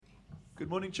Good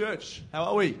morning, church. How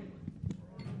are we?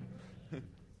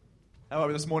 How are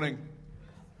we this morning?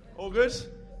 All good?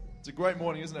 It's a great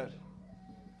morning, isn't it?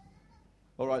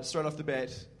 All right, straight off the bat,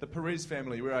 the Perez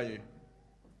family, where are you?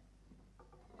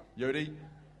 Yodi,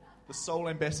 the sole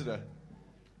ambassador.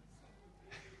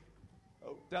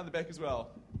 Oh, down the back as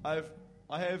well. I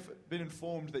have been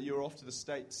informed that you're off to the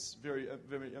States very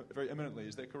imminently.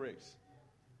 Is that correct?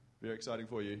 Very exciting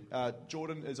for you.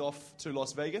 Jordan is off to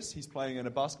Las Vegas. He's playing in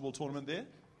a basketball tournament there.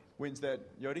 When's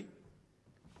that, Yodi?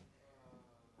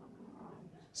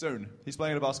 Soon. He's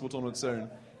playing in a basketball tournament soon.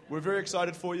 We're very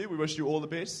excited for you. We wish you all the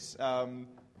best.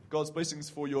 God's blessings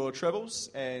for your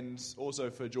travels and also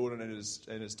for Jordan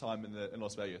and his time in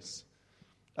Las Vegas.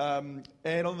 And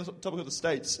on the topic of the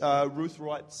States, Ruth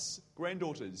Wright's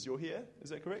granddaughters. You're here, is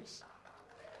that correct?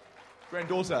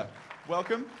 Granddaughter,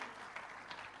 welcome.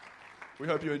 We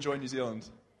hope you enjoy New Zealand.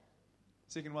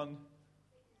 Second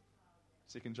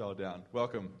child down.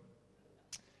 Welcome.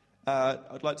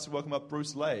 I'd like to welcome up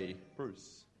Bruce Lay.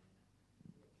 Bruce.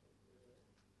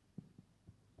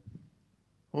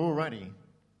 Alrighty.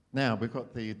 Now, we've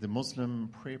got the Muslim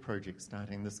Prayer Project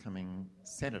starting this coming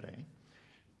Saturday.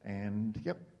 And,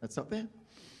 yep, it's up there.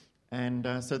 And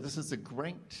so this is a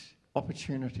great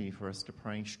opportunity for us to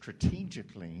pray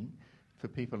strategically for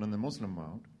people in the Muslim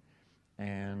world.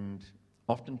 And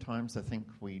oftentimes I think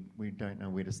we don't know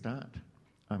where to start.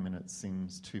 I mean, it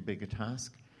seems too big a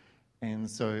task. And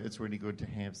so it's really good to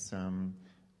have some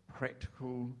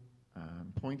practical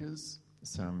pointers,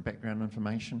 some background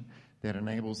information that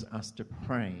enables us to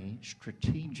pray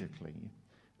strategically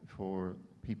for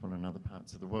people in other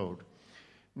parts of the world.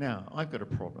 Now, I've got a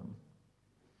problem.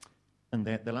 And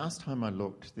that the last time I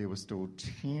looked, there were still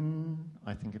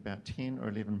about 10 or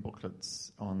 11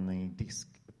 booklets on the desk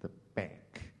at the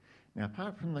back. Now,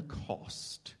 apart from the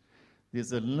cost,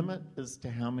 there's a limit as to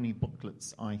how many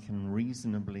booklets I can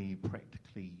reasonably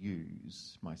practically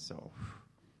use myself.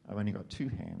 I've only got 2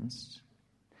 hands,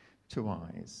 2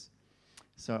 eyes.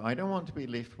 So I don't want to be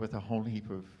left with a whole heap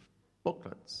of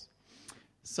booklets.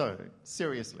 So,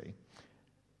 seriously,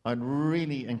 I'd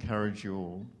really encourage you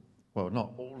all, well,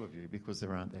 not all of you because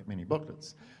there aren't that many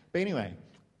booklets, but anyway,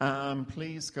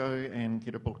 please go and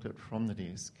get a booklet from the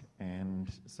desk. And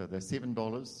so they're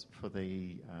 $7 for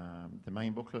the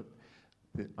main booklet.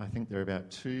 I think there are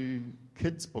about 2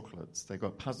 kids' booklets. They've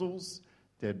got puzzles.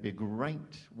 That'd be a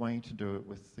great way to do it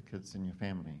with the kids in your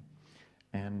family.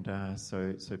 And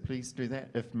so please do that.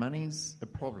 If money's a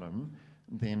problem,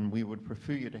 then we would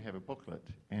prefer you to have a booklet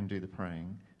and do the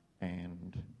praying,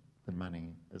 and the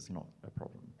money is not a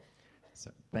problem.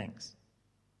 So thanks.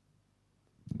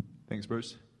 Thanks,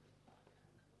 Bruce.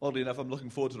 Oddly enough, I'm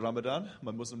looking forward to Ramadan.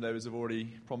 My Muslim neighbours have already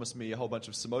promised me a whole bunch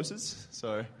of samosas,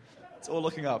 so it's all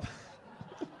looking up.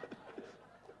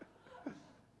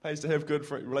 Pays to have good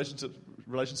relationships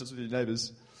with your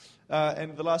neighbours.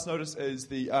 And the last notice is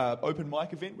the open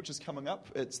mic event, which is coming up.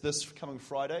 It's this coming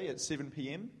Friday at 7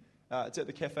 p.m. It's at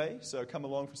the cafe, so come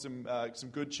along for some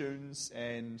good tunes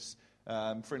and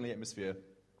friendly atmosphere.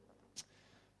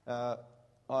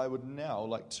 I would now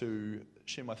like to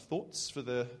share my thoughts for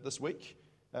this week.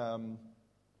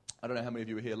 I don't know how many of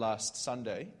you were here last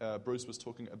Sunday. Bruce was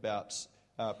talking about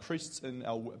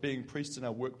being priests in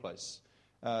our workplace.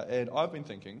 And I've been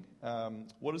thinking,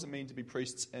 what does it mean to be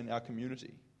priests in our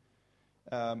community?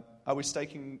 Are we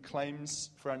staking claims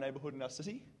for our neighbourhood and our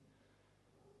city?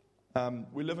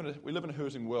 We live in a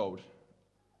hurting world.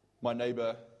 My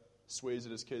neighbour swears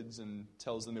at his kids and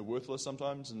tells them they're worthless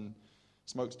sometimes and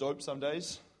smokes dope some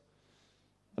days.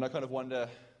 And I kind of wonder,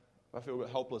 I feel a bit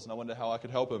helpless, and I wonder how I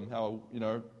could help him,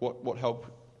 what help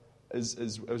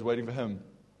is waiting for him.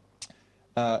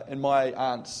 And my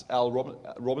aunt, Al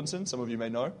Robinson, some of you may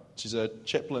know, she's a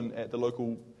chaplain at the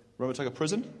local Rimutaka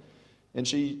prison, and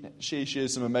she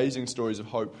shares some amazing stories of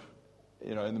hope,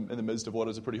 in the midst of what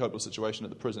is a pretty hopeless situation at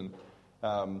the prison.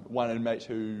 One inmate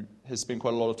who has spent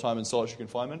quite a lot of time in solitary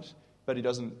confinement, but he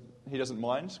doesn't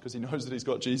mind because he knows that he's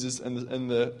got Jesus in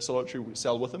the solitary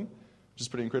cell with him, which is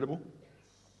pretty incredible.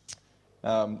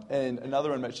 And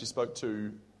another inmate she spoke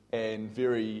to and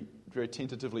very, very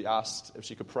tentatively asked if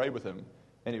she could pray with him.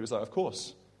 And he was like, of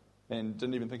course, and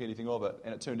didn't even think anything of it.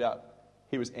 And it turned out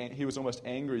he was almost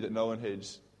angry that no one had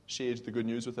shared the good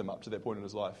news with him up to that point in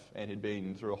his life, and he'd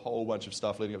been through a whole bunch of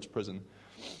stuff leading up to prison.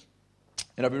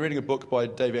 And I've been reading a book by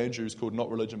Dave Andrews called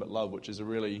Not Religion But Love, which is a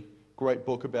really great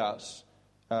book about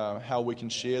how we can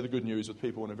share the good news with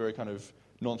people in a very kind of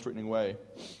non-threatening way.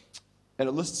 And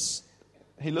he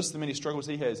lists the many struggles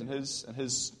he has in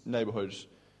his neighbourhood,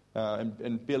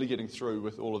 and barely getting through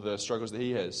with all of the struggles that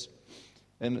he has.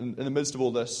 And in the midst of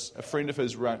all this, a friend of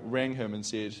his rang him and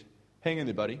said, "Hang in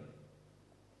there, buddy.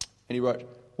 And he wrote,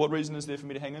 "What reason is there for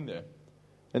me to hang in there?"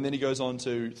 And then he goes on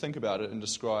to think about it and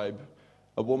describe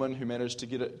a woman who managed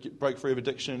to break free of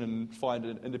addiction and find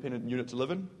an independent unit to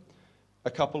live in,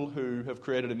 a couple who have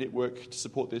created a network to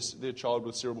support their child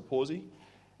with cerebral palsy,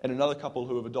 and another couple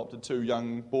who have adopted 2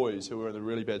 young boys who are in a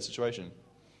really bad situation.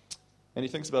 And he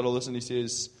thinks about all this and he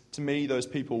says, to me, those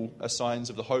people are signs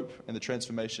of the hope and the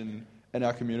transformation in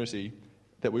our community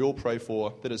that we all pray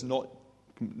for, that is not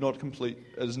complete.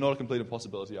 It is not a complete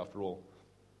impossibility after all.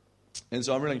 And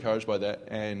so I'm really encouraged by that.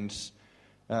 And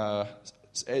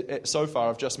so far,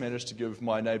 I've just managed to give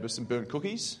my neighbour some burnt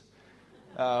cookies.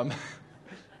 But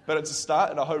it's a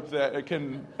start, and I hope that it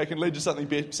can lead to something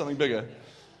bigger.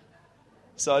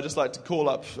 So I'd just like to call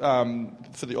up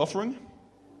for the offering.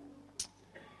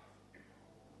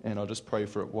 And I'll just pray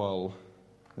for it while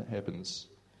that happens.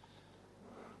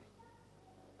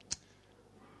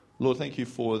 Lord, thank you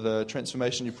for the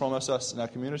transformation you promise us in our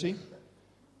community.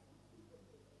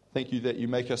 Thank you that you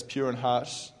make us pure in heart.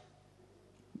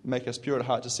 Make us pure at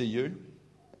heart to see you.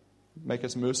 Make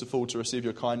us merciful to receive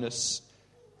your kindness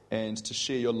and to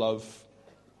share your love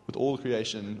with all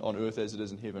creation on earth as it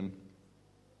is in heaven.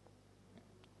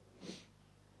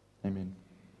 Amen.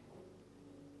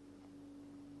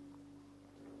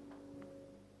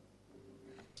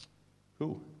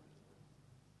 Cool.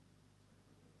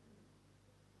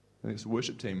 I think it's the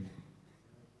worship team.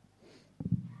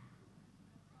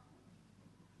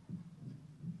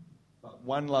 But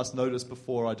one last notice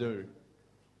before I do.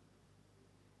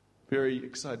 Very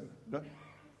excited.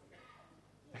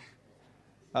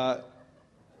 No?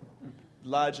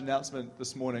 Large announcement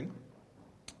this morning.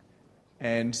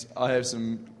 And I have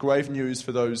some grave news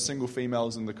for those single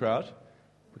females in the crowd.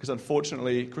 Because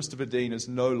unfortunately, Christopher Dean is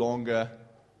no longer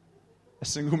a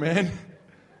single man.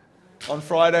 On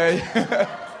Friday,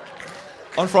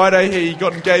 he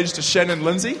got engaged to Shannon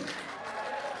Lindsay.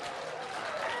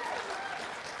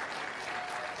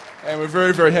 And we're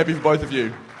very, very happy for both of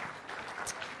you.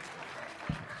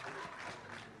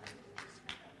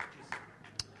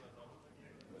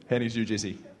 Handing to you,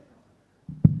 Jesse.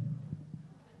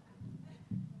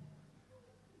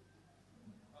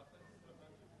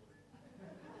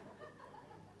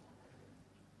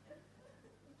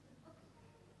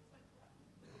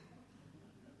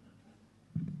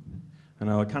 I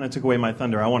know, it kind of took away my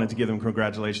thunder. I wanted to give them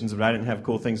congratulations, but I didn't have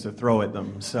cool things to throw at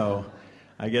them. So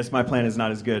I guess my plan is not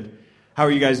as good. How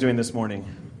are you guys doing this morning?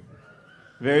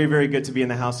 Very, very good to be in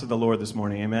the house of the Lord this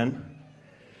morning. Amen?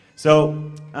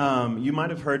 So you might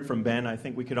have heard from Ben. I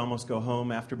think we could almost go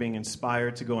home after being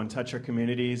inspired to go and touch our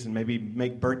communities and maybe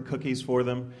make burnt cookies for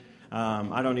them.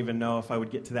 I don't even know if I would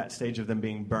get to that stage of them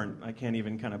being burnt. I can't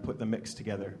even kind of put the mix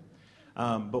together.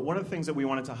 But one of the things that we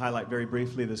wanted to highlight very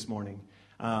briefly this morning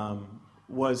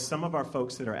was some of our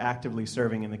folks that are actively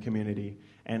serving in the community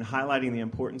and highlighting the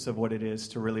importance of what it is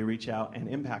to really reach out and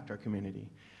impact our community.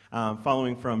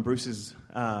 Following from Bruce's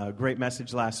great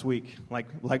message last week,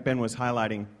 like Ben was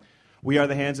highlighting, we are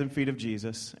the hands and feet of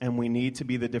Jesus, and we need to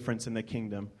be the difference in the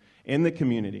kingdom, in the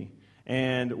community.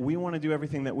 And we want to do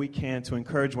everything that we can to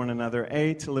encourage one another,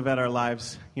 to live out our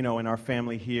lives, in our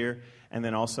family here, and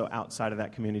then also outside of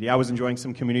that community. I was enjoying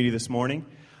some community this morning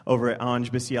over at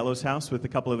Ange Bisiello's house with a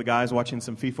couple of the guys watching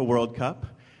some FIFA World Cup.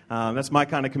 That's my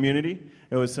kind of community.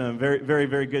 It was a very, very,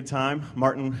 very good time.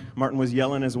 Martin was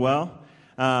yelling as well.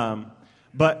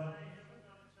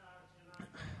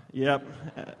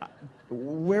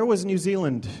 Where was New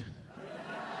Zealand?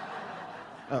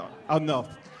 Oh no.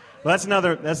 Well, that's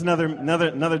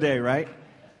another day, right?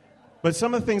 But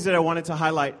some of the things that I wanted to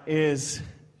highlight is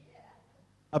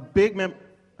a big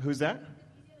Who's that?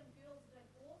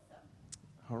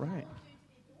 All right.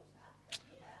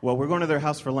 Well, we're going to their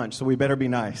house for lunch, so we better be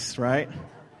nice, right?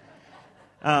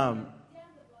 There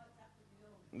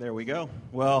we go.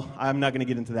 Well, I'm not going to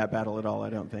get into that battle at all, I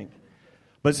don't think.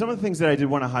 But some of the things that I did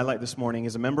want to highlight this morning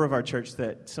is a member of our church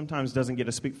that sometimes doesn't get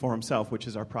to speak for himself, which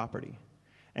is our property,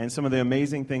 and some of the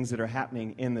amazing things that are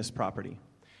happening in this property.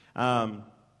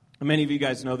 Many of you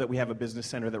guys know that we have a business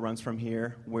center that runs from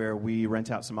here where we rent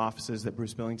out some offices that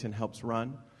Bruce Billington helps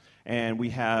run. And we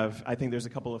have, I think there's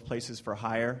a couple of places for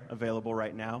hire available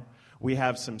right now. We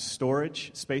have some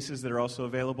storage spaces that are also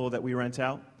available that we rent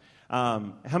out.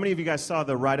 How many of you guys saw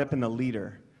the write-up in the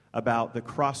Leader about the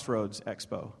Crossroads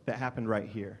Expo that happened right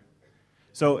here?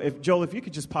 So, Joel, if you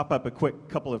could just pop up a quick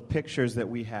couple of pictures that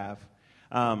we have.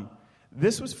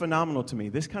 This was phenomenal to me.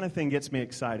 This kind of thing gets me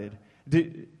excited.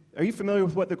 Are you familiar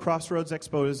with what the Crossroads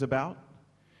Expo is about?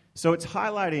 So it's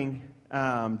highlighting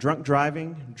drunk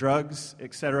driving, drugs,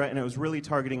 etc., and it was really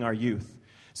targeting our youth.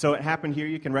 So it happened here.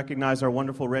 You can recognize our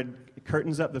wonderful red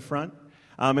curtains up the front.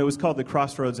 It was called the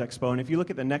Crossroads Expo. And if you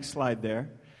look at the next slide there,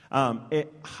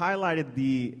 it highlighted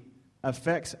the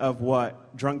effects of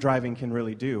what drunk driving can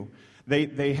really do.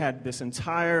 They had this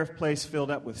entire place filled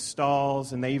up with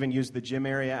stalls, and they even used the gym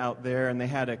area out there, and they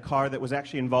had a car that was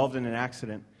actually involved in an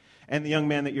accident. And the young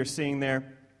man that you're seeing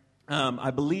there,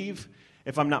 I believe,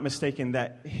 if I'm not mistaken,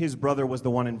 that his brother was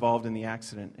the one involved in the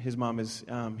accident. His mom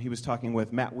he was talking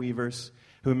with Matt Weavers,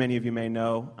 who many of you may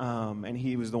know, and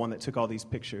he was the one that took all these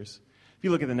pictures. If you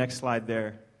look at the next slide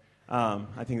there,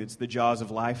 I think it's the jaws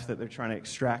of life that they're trying to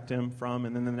extract him from.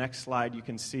 And then the next slide you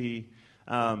can see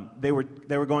they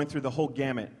were going through the whole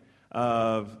gamut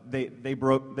of they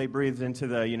breathed into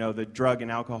the drug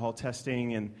and alcohol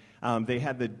testing, and they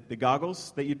had the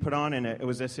goggles that you'd put on, and it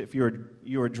was as if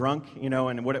you were drunk,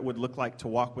 and what it would look like to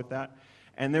walk with that.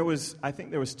 And I think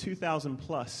there was 2,000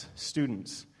 plus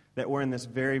students that were in this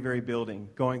very, very building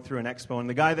going through an expo, and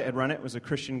the guy that had run it was a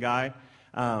Christian guy.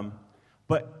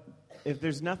 But if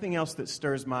there's nothing else that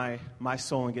stirs my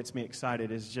soul and gets me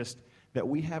excited, is just that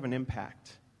we have an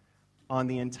impact on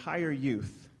the entire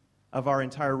youth of our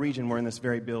entire region. We're in this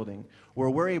very building where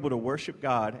we're able to worship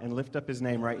God and lift up His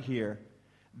name right here.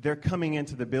 They're coming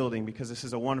into the building because this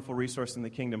is a wonderful resource in the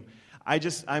kingdom. I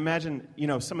imagine,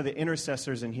 some of the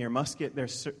intercessors in here must get their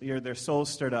souls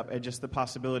stirred up at just the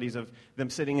possibilities of them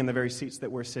sitting in the very seats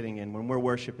that we're sitting in when we're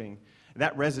worshiping.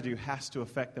 That residue has to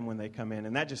affect them when they come in,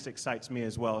 and that just excites me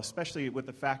as well, especially with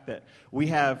the fact that we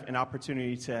have an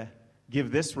opportunity to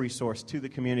give this resource to the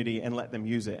community and let them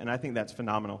use it, and I think that's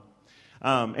phenomenal.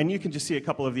 And you can just see a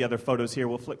couple of the other photos here.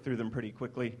 We'll flick through them pretty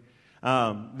quickly.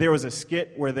 There was a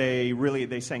skit where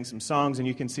they sang some songs, and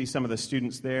you can see some of the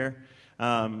students there.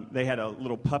 They had a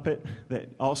little puppet that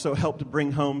also helped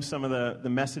bring home some of the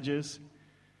messages.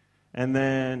 And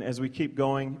then as we keep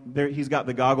going, he's got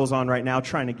the goggles on right now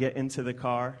trying to get into the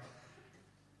car.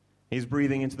 He's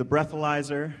breathing into the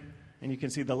breathalyzer. And you can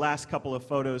see the last couple of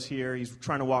photos here. He's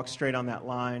trying to walk straight on that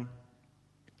line.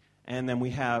 And then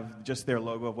we have just their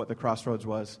logo of what the Crossroads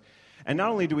was. And not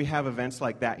only do we have events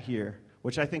like that here,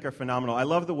 which I think are phenomenal, I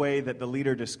love the way that the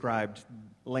leader described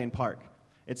Lane Park.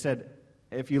 It said,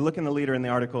 if you look in the leader in the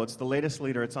article, it's the latest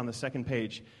leader, it's on the second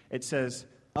page. It says,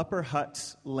 Upper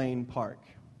Huts Lane Park.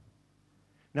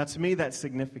 Now, to me, that's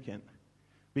significant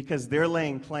because they're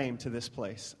laying claim to this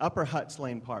place, Upper Huts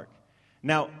Lane Park.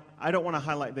 Now, I don't want to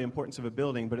highlight the importance of a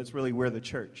building, but it's really we're the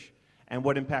church and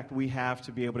what impact we have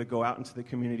to be able to go out into the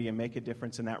community and make a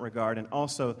difference in that regard, and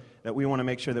also that we want to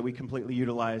make sure that we completely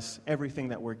utilize everything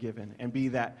that we're given and be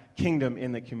that kingdom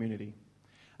in the community.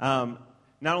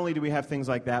 Not only do we have things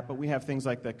like that, but we have things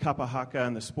like the Kapa Haka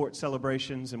and the sports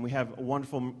celebrations, and we have a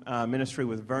wonderful ministry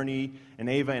with Vernie and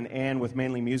Ava and Ann with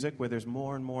Mainly Music, where there's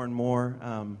more and more and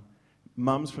more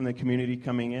mums from the community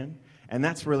coming in. And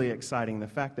that's really exciting, the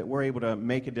fact that we're able to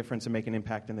make a difference and make an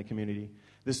impact in the community.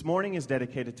 This morning is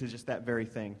dedicated to just that very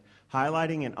thing,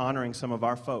 highlighting and honoring some of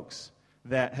our folks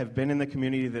that have been in the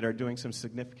community that are doing some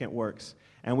significant works.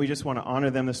 And we just want to honor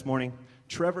them this morning.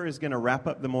 Trevor is going to wrap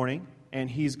up the morning, and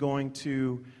he's going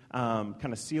to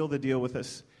kind of seal the deal with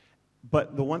us.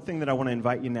 But the one thing that I want to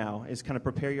invite you now is kind of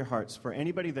prepare your hearts for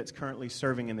anybody that's currently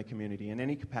serving in the community in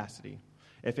any capacity.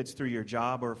 If it's through your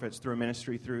job or if it's through a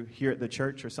ministry through here at the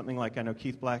church or something like I know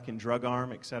Keith Black and Drug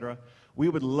Arm, etc., we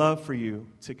would love for you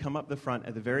to come up the front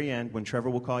at the very end when Trevor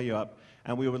will call you up,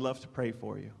 and we would love to pray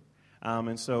for you.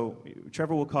 And so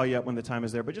Trevor will call you up when the time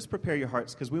is there, but just prepare your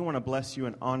hearts because we want to bless you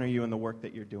and honor you in the work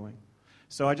that you're doing.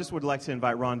 So I just would like to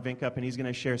invite Ron Vink up, and he's going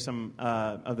to share some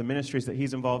of the ministries that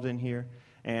he's involved in here.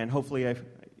 And hopefully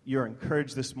you're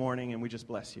encouraged this morning, and we just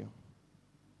bless you.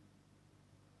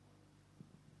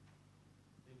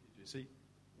 Thank you, Jesse.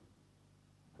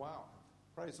 Wow.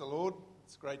 Praise the Lord.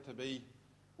 It's great to be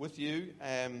with you.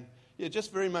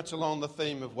 Just very much along the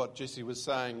theme of what Jesse was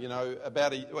saying.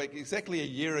 About exactly a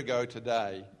year ago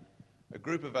today, a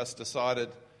group of us decided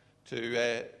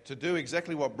to do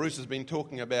exactly what Bruce has been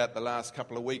talking about the last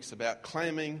couple of weeks, about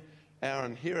claiming our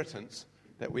inheritance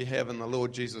that we have in the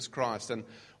Lord Jesus Christ. And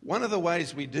one of the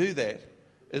ways we do that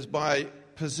is by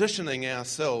positioning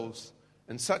ourselves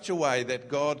in such a way that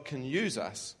God can use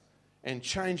us and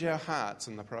change our hearts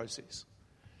in the process.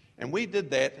 And we did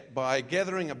that by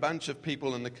gathering a bunch of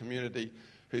people in the community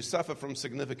who suffer from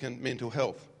significant mental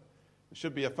health. There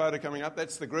should be a photo coming up.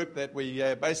 That's the group that we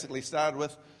basically started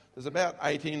with. There's about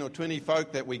 18 or 20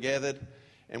 folk that we gathered,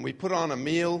 and we put on a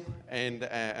meal and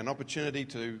an opportunity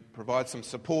to provide some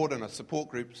support in a support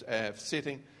group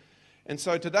setting. And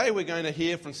so today we're going to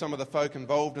hear from some of the folk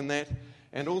involved in that,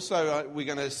 and also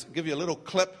we're going to give you a little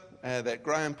clip that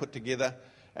Graham put together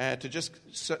to just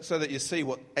so that you see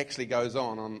what actually goes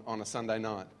on a Sunday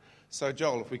night. So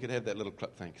Joel, if we could have that little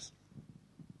clip, thanks.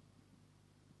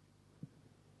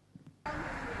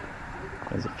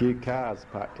 There's a few cars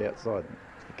parked outside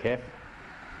the cafe.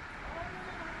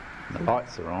 The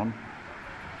lights are on.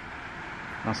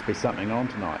 Must be something on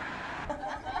tonight.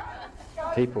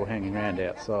 People hanging around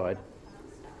outside.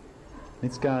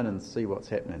 Let's go in and see what's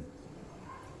happening.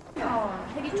 Oh,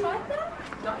 have you tried that?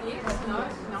 Not yet. No.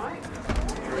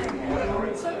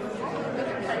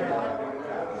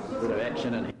 Bit of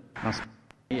action in here. Must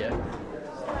be here.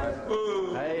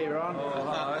 Hey, Ron.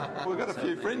 We've got a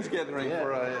few friends gathering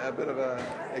for a bit of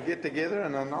a get-together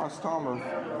and a nice time of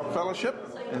fellowship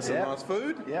and some nice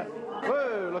food. Yeah.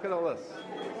 Whoa, look at all this.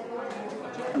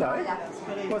 Hello.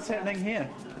 What's happening here?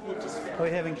 Are we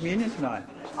having communion tonight?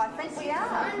 I think we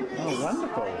are. Oh,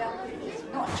 wonderful.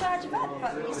 Not in charge of it,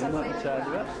 but yes, I'm not in charge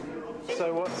of it.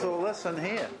 So what's all this in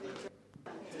here?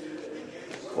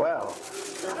 Wow.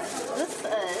 This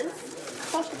is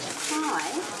cottage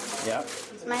pie. Yep.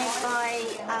 It's made by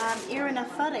Erin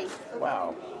Afuri.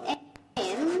 Wow.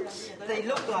 And They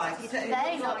look like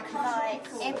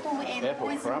apple and Apple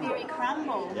boysenberry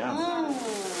crumble. Yum.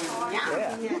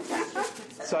 Yeah. Yeah.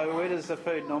 So where does the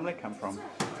food normally come from?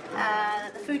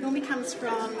 The food normally comes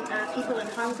from people in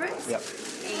home groups. Yep.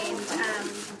 And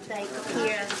they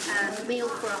prepare a meal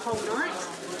for a whole night.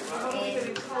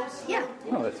 And yeah.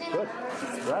 Oh, that's good.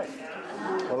 Great.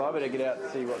 Well, I better get out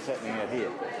and see what's happening out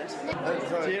here.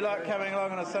 Do you like coming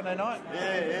along on a Sunday night?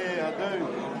 Yeah, I do.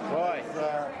 Why?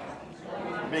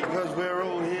 Because we're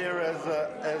all here as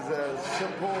a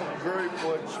support group,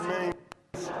 which means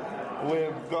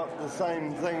we've got the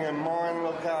same thing in mind,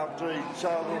 look after each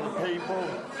other, people,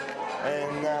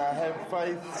 and have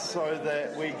faith so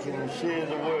that we can share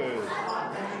the word.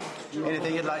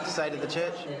 Anything you'd like to say to the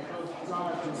church?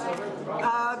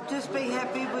 just be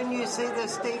happy when you see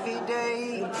this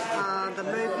DVD, the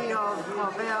movie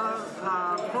of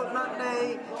our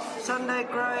fortnightly Sunday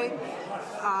grade,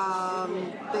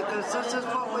 because this is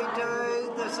what we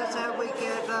do, this is how we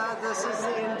gather, this is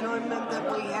the enjoyment that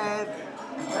we have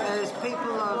as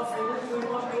people of,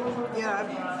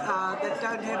 that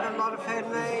don't have a lot of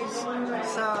families.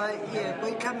 So,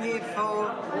 we come here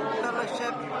for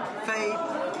fellowship, feed,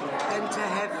 and to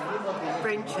have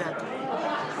friendship.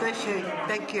 Bless you.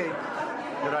 Thank you.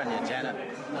 Good on you, Janet.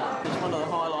 It's one of the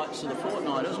highlights of the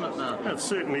fortnight, isn't it, Mark? It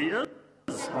certainly is.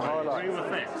 I agree with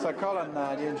that. So, Colin,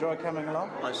 do you enjoy coming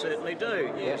along? I certainly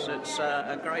do, yes. It's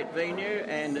a great venue,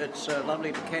 and it's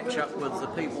lovely to catch up with the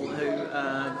people who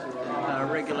are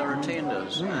regular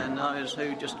attenders and those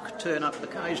who just turn up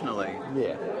occasionally.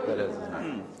 Yeah, that is, isn't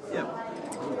it? Yep.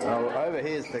 Oh, over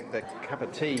here's the cup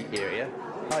of tea area.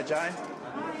 Hi, Jane.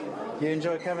 You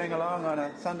enjoy coming along on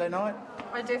a Sunday night?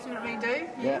 I definitely do,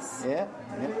 yes. Yeah,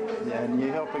 and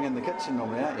you're helping in the kitchen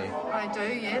normally, aren't you? I do,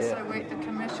 yes. Yeah. I work the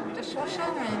commercial dishwasher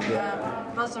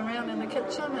and buzz around in the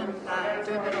kitchen and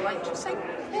do a bit of waitressing.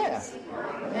 Yeah.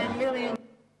 And really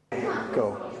enjoy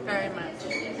Cool. very much.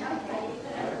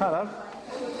 Hello.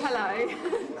 Hello.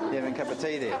 You having a cup of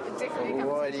tea there? Definitely. Well,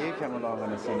 why do you come along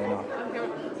on a Sunday night?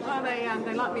 Well, they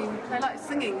like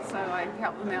singing, so I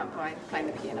help them out by playing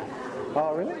the piano.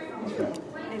 Oh, really? Okay.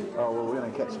 Oh, well, we're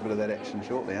going to catch a bit of that action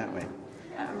shortly, aren't we?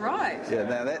 Right. Yeah,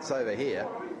 now that's over here.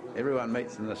 Everyone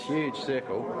meets in this huge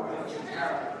circle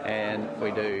and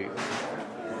we do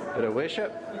a bit of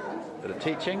worship, a bit of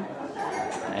teaching,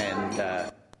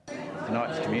 and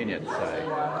tonight's communion, so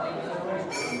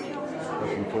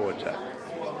looking forward to it.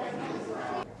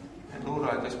 And Lord,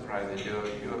 I just pray that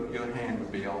your hand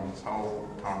would be on this whole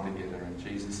time together in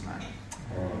Jesus' name.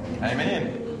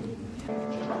 Amen.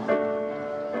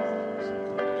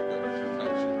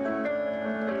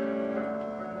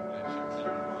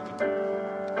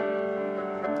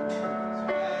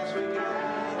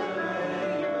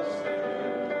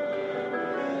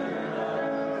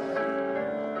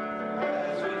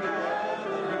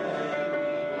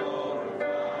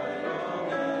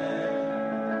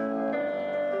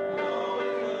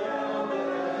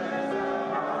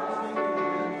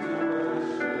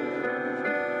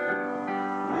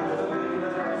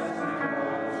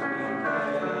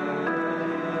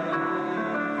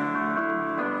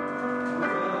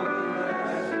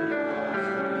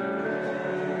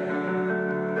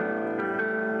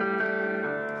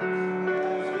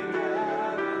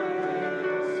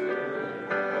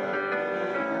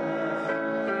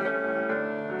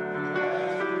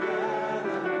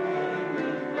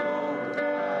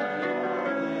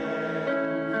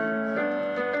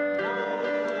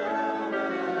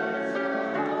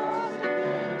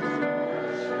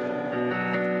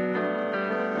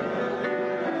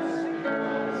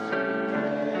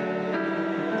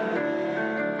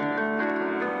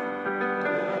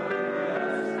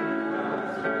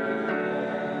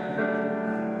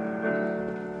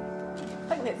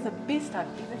 It's the best I've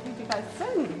ever heard you guys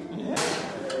sing.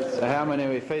 So how many are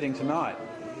we feeding tonight?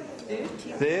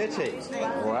 30.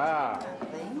 Wow.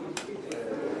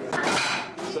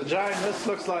 So Joan, this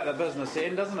looks like the business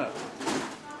end, doesn't it?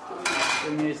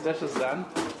 Getting these dishes done.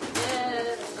 Yeah,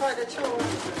 it's quite a chore.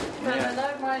 But I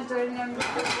don't mind doing them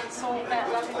because it's all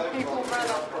about loving people,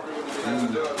 brother.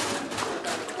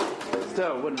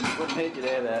 Still, wouldn't hurt you to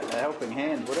have a helping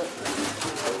hand, would it?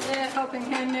 Yeah, helping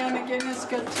hand now and again is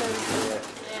good too. Yeah.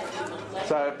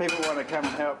 So if people want to come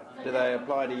and help, do they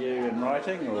apply to you in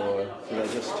writing or do they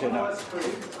just turn up?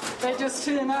 They just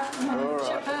turn up and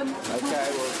chip in.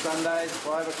 Okay, well Sundays,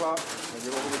 5 o'clock,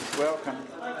 everybody's welcome.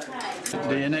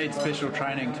 Do you need special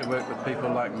training to work with people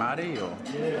like Marty or?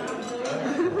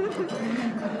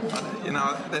 You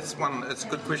know, it's a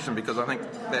good question because I think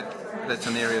that's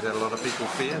an area that a lot of people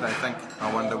fear. They think,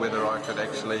 I wonder whether I could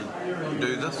actually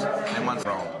do this. And once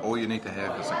wrong, all you need to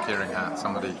have is a caring heart,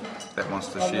 somebody that wants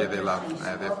to share their love,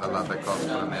 the love that God's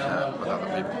put in their heart with other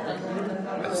people.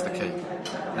 That's the key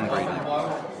ingredient.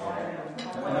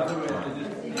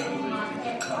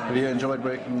 Have you enjoyed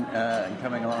working and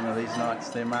coming along to these nights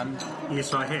there, Martin?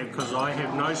 Yes, I have, because I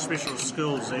have no special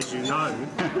skills, as you know,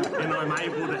 and I'm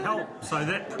able to help. So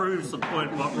that proves the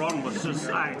point what Ron was just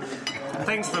saying.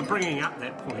 Thanks for bringing up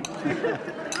that point.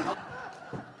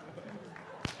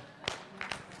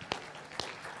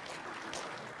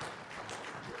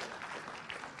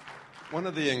 One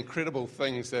of the incredible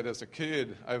things that has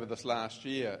occurred over this last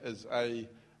year is a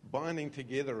binding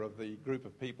together of the group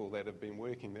of people that have been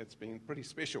working. That's been pretty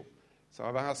special. So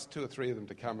I've asked 2 or 3 of them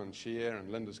to come and share, and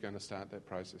Linda's going to start that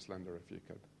process. Linda, if you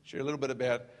could share a little bit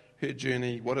about her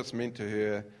journey, what it's meant to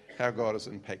her, how God has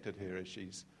impacted her as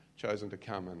she's chosen to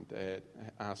come and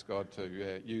ask God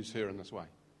to use her in this way.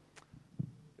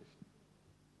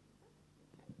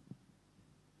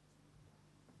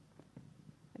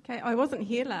 Okay, I wasn't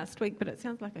here last week, but it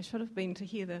sounds like I should have been to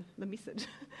hear the message.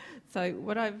 So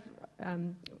what I'm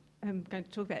going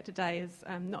to talk about today is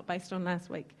not based on last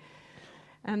week.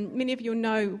 Many of you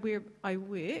know where I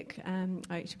work. I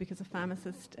actually work as a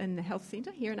pharmacist in the health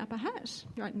centre here in Upper Hutt,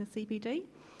 right in the CBD.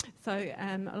 So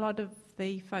a lot of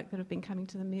the folk that have been coming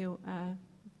to the meal are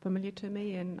familiar to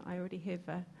me, and I already have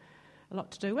a lot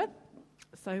to do with.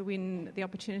 So when the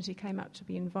opportunity came up to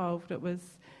be involved, it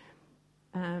was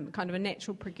kind of a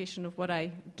natural progression of what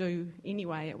I do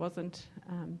anyway. It wasn't,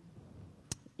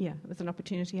 it was an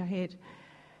opportunity I had.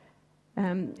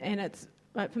 And it's,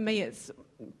 like, for me, it's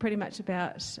pretty much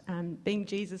about being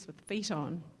Jesus with feet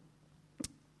on.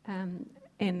 And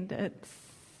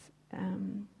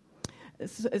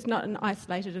it's not an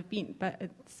isolated event, but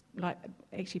it's like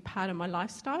actually part of my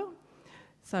lifestyle.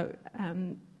 So,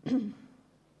 so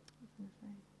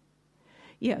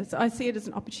I see it as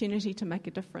an opportunity to make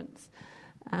a difference.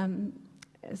 I'll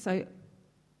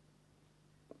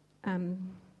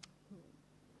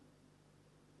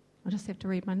just have to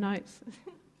read my notes.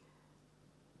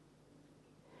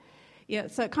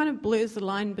 So it kind of blurs the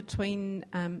line between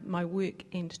my work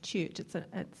and church. It's a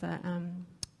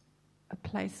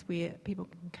place where people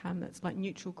can come. It's like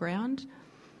neutral ground.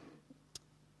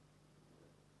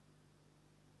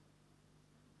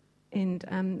 And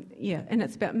and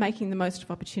it's about making the most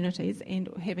of opportunities and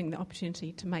having the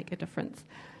opportunity to make a difference.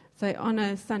 So on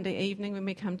a Sunday evening when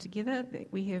we come together,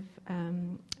 we have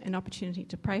an opportunity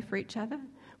to pray for each other.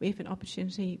 We have an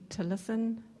opportunity to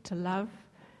listen, to love,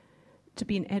 to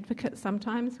be an advocate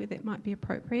sometimes where that might be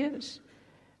appropriate,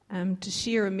 to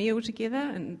share a meal together,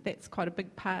 and that's quite a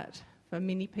big part for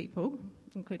many people,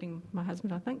 including my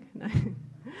husband, I think.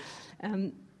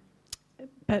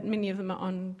 But many of them are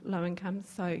on low incomes,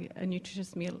 so a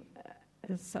nutritious meal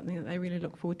is something that they really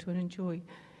look forward to and enjoy.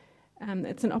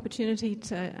 It's an opportunity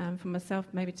to, for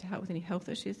myself, maybe to help with any health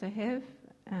issues they have,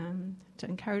 to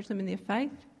encourage them in their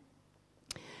faith.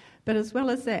 But as well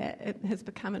as that, it has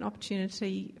become an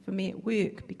opportunity for me at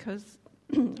work, because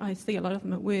I see a lot of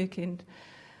them at work, and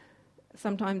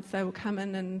sometimes they will come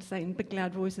in and say in big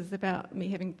loud voices about me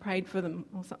having prayed for them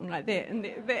or something like that, and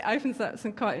that opens up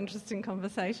some quite interesting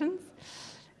conversations.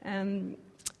 And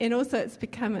also it's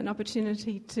become an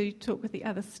opportunity to talk with the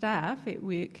other staff at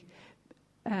work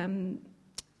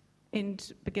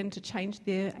and begin to change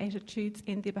their attitudes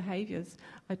and their behaviours.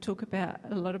 I talk a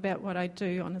lot about what I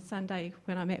do on a Sunday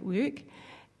when I'm at work,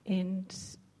 and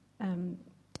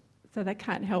so they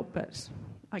can't help but,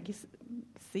 I guess,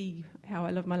 see how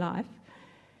I live my life.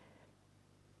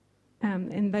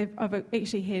 And I've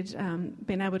actually had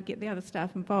been able to get the other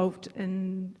staff involved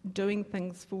in doing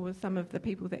things for some of the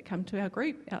people that come to our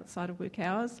group outside of work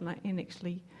hours, and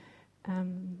actually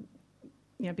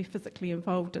be physically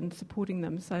involved in supporting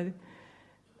them. So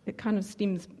it kind of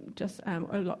stems just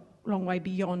long way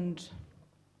beyond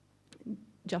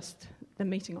just the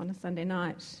meeting on a Sunday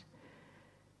night.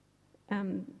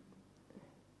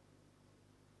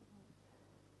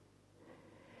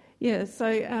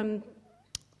 So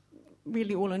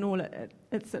really, all in all,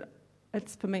 it's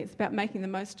for me, it's about making the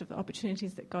most of the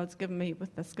opportunities that God's given me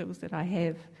with the skills that I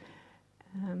have.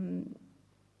 And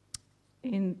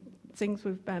things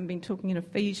we've been talking in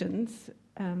Ephesians,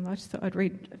 I just thought I'd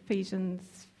read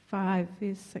Ephesians 5,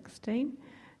 verse 16.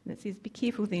 And it says, "Be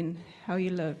careful then how you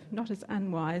live, not as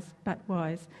unwise, but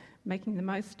wise, making the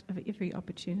most of every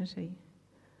opportunity."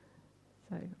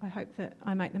 So I hope that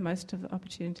I make the most of the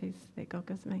opportunities that God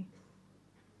gives me.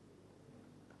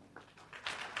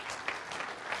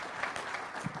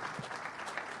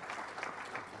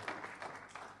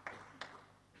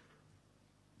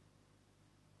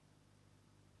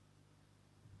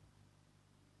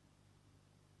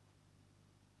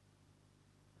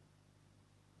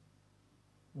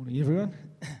 Morning, everyone.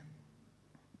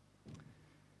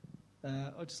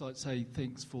 I'd just like to say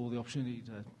thanks for the opportunity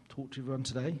to talk to everyone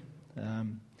today.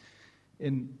 And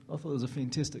I thought it was a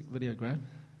fantastic video, Graham.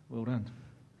 Well done.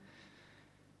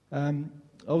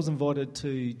 I was invited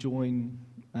to join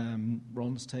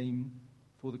Ron's team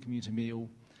for the community meal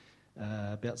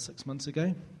about 6 months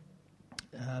ago.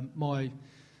 My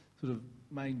sort of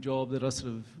main job that I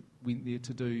sort of went there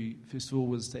to do, first of all,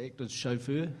 was to act as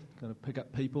chauffeur, kind of pick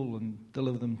up people and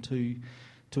deliver them to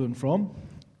and from.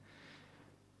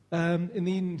 And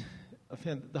then I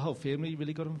found that the whole family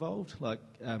really got involved. Like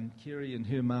Kerry and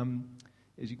her mum,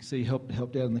 as you can see, helped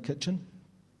out in the kitchen.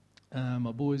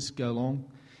 My boys go along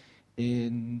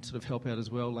and sort of help out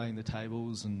as well, laying the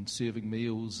tables and serving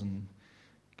meals and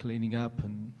cleaning up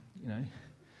and,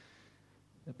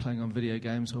 playing on video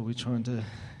games while we're trying to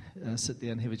sit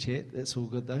down and have a chat. That's all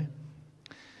good though.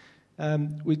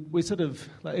 We sort of,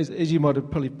 like, as you might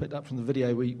have probably picked up from the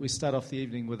video, we start off the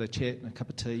evening with a chat and a cup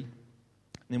of tea.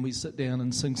 And then we sit down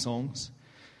and sing songs.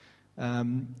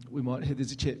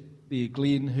 There's a chap there,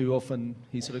 Glenn, who often,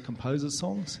 he sort of composes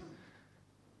songs.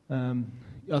 I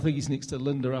think he's next to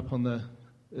Linda up on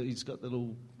he's got the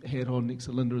little hat on next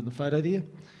to Linda in the photo there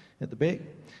at the back.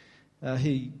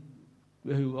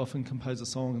 Who often composes a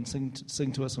song and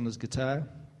sing to us on his guitar.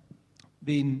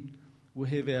 Then we'll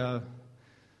have our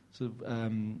sort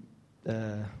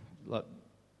of, like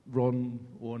Ron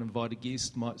or an invited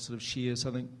guest might sort of share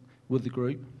something with the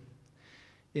group.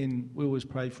 And we always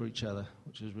pray for each other,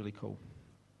 which is really cool.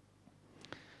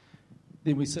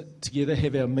 Then we sit together,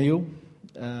 have our meal,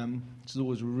 which is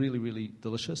always really, really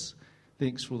delicious.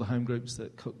 Thanks for all the home groups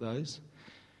that cook those.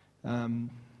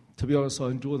 To be honest, I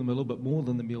enjoy them a little bit more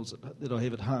than the meals that I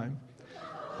have at home.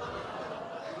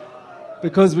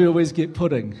 Because we always get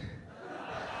pudding.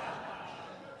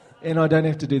 And I don't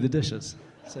have to do the dishes.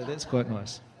 So that's quite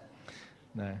nice.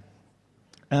 No.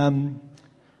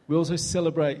 We also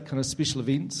celebrate kind of special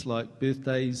events like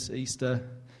birthdays, Easter,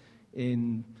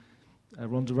 and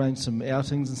Ron's arranged some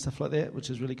outings and stuff like that, which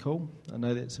is really cool. I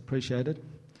know that's appreciated.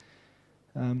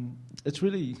 It's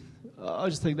really, I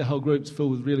just think the whole group's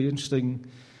filled with really interesting,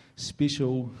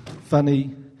 special,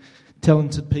 funny,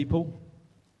 talented people.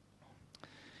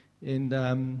 And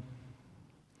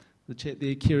the chap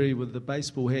there, Kerry, with the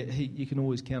baseball hat, you can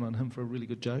always count on him for a really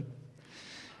good joke.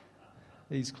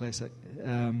 He's classic.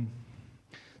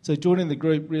 So joining the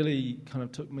group really kind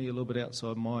of took me a little bit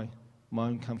outside my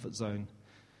own comfort zone.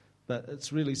 But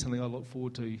it's really something I look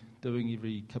forward to doing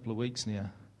every couple of weeks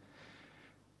now.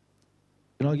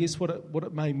 And I guess what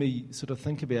it made me sort of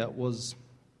think about was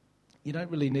you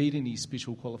don't really need any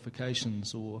special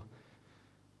qualifications or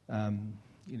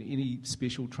any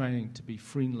special training to be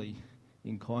friendly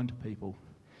and kind to people.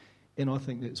 And I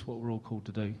think that's what we're all called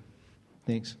to do.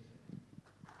 Thanks.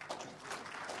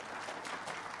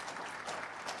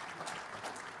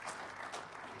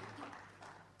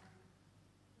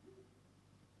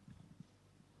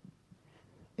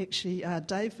 Actually,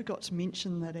 Dave forgot to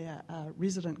mention that our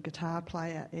resident guitar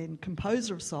player and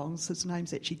composer of songs, his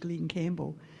name's actually Glenn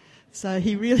Campbell. So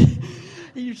he's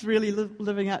really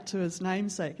living up to his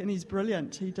namesake, and he's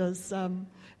brilliant.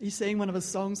 He sang one of his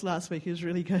songs last week. He was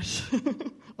really good.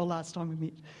 Or last time we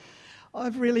met.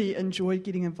 I've really enjoyed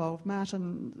getting involved.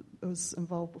 Martin was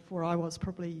involved before I was,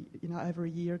 probably over a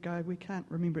year ago. We can't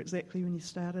remember exactly when he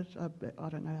started. I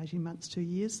don't know, 18 months, 2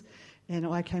 years, and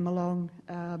I came along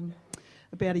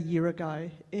about a year ago,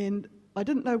 and I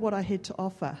didn't know what I had to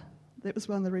offer. That was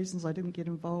one of the reasons I didn't get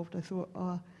involved. I thought,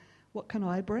 what can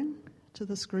I bring to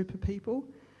this group of people?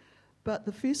 But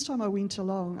the first time I went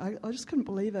along, I just couldn't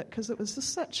believe it, because it was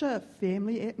just such a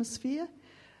family atmosphere.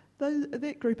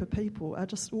 that group of people are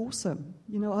just awesome.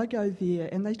 You know, I go there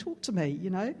and they talk to me, you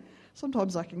know.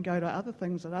 Sometimes I can go to other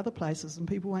things at other places and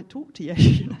people won't talk to you,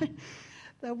 you know.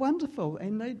 They're wonderful,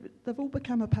 and they've all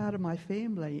become a part of my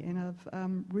family, and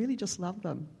I've really just loved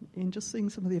them. And just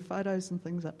seeing some of their photos and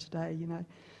things up today, you know,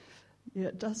 yeah,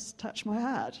 it does touch my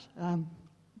heart.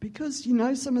 Because, you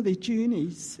know, some of their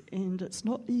journeys, and it's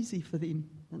not easy for them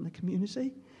in the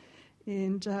community.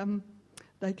 And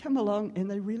they come along and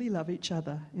they really love each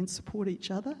other and support each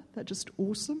other. They're just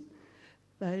awesome.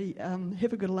 They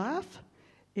have a good laugh,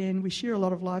 and we share a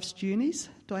lot of life's journeys.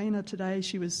 Diana today,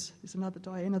 there's another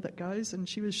Diana that goes, and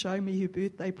she was showing me her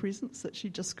birthday presents that she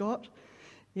just got.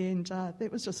 And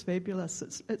that was just fabulous.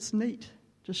 It's neat,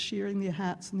 just sharing their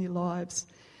hearts and their lives.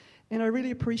 And I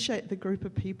really appreciate the group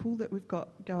of people that we've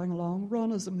got going along.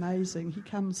 Ron is amazing. He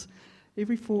comes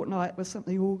every fortnight with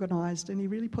something organised, and he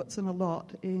really puts in a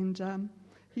lot. And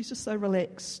he's just so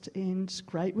relaxed and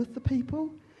great with the people.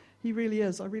 He really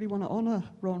is. I really want to honour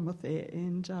Ron with that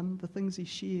and the things he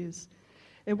shares.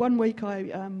 And one week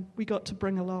we got to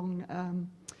bring along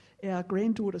our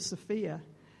granddaughter Sophia,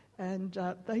 and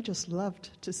they just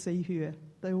loved to see her.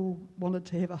 They all wanted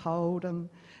to have a hold, and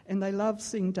they love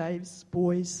seeing Dave's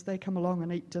boys. They come along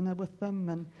and eat dinner with them,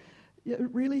 and it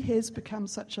really has become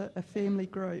such a family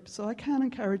group. So I can't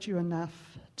encourage you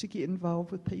enough to get involved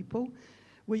with people.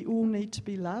 We all need to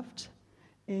be loved,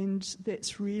 and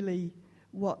that's really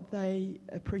what they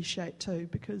appreciate too,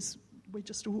 because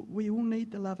we all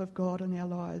need the love of God in our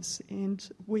lives, and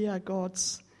we are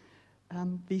God's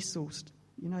vessels.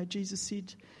 You know, Jesus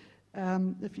said,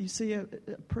 if you see a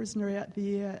prisoner out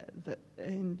there,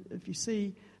 and if you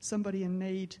see somebody in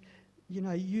need, you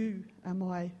know, you are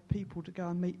my people to go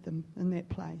and meet them in that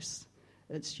place.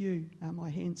 It's you are my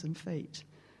hands and feet.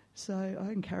 So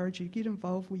I encourage you, get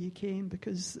involved where you can,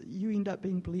 because you end up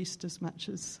being blessed as much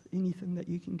as anything that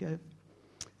you can give.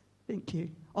 Thank you.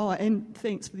 Oh, and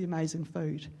thanks for the amazing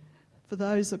food. For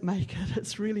those that make it,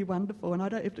 it's really wonderful. And I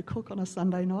don't have to cook on a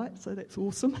Sunday night, so that's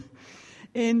awesome.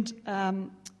 And I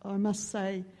must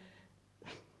say,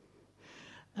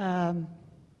 name's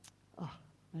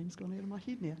gone out of my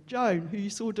head now. Joan, who you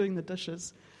saw doing the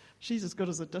dishes, she's as good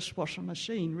as a dishwasher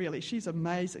machine, really. She's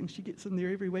amazing. She gets in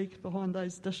there every week behind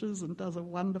those dishes and does a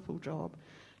wonderful job.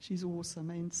 She's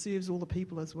awesome and serves all the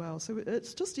people as well. So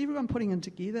it's just everyone putting in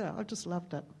together. I've just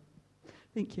loved it.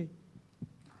 Thank you.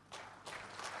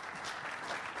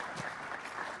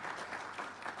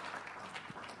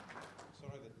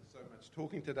 Sorry that there's so much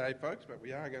talking today, folks, but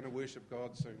we are going to worship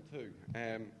God soon too.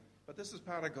 But this is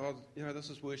part of God, you know, this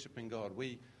is worshipping God.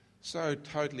 We so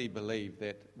totally believe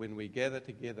that when we gather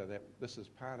together, that this is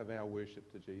part of our worship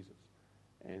to Jesus.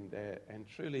 And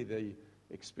truly the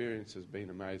experience has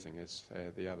been amazing, as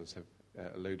the others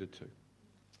have alluded to.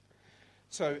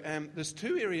 So there's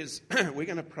two areas, we're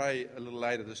going to pray a little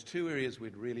later, there's two areas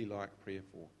we'd really like prayer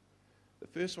for. The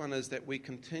first one is that we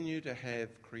continue to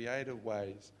have creative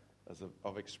ways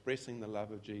of expressing the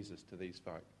love of Jesus to these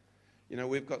folk. You know,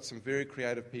 we've got some very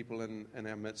creative people in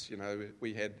our midst. You know,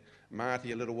 we had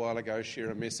Marty a little while ago share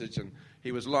a message, and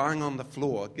he was lying on the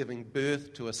floor giving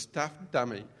birth to a stuffed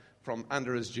dummy from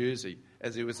under his jersey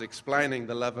as he was explaining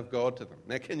the love of God to them.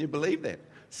 Now, can you believe that?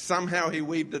 Somehow he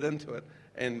weaved it into it,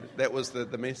 and that was the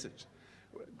message.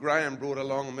 Graham brought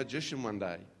along a magician one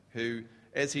day who,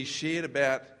 as he shared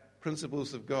about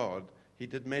principles of God, he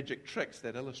did magic tricks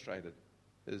that illustrated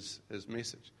his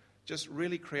message. Just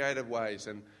really creative ways.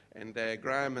 And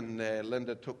Graham and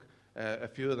Linda took a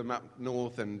few of them up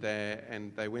north, and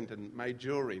they went and made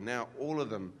jewellery. Now, all of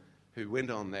them who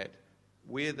went on that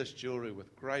wear this jewellery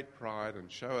with great pride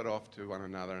and show it off to one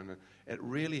another. And it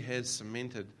really has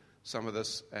cemented some of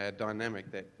this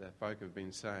dynamic that folk have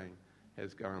been saying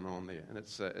has gone on there. And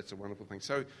it's a wonderful thing.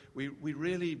 So we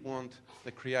really want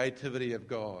the creativity of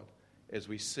God as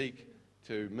we seek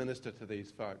to minister to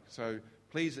these folk. So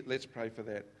please, let's pray for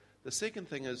that. The second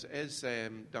thing is, as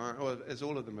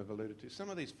all of them have alluded to,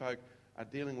 some of these folk are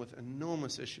dealing with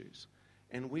enormous issues.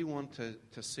 And we want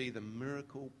to see the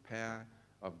miracle power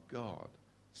of God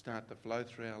start to flow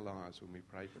through our lives when we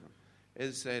pray for them.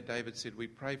 As David said, we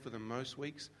pray for them most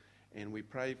weeks, and we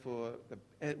pray for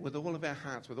with all of our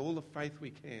hearts, with all the faith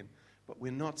we can, but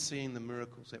we're not seeing the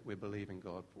miracles that we're believing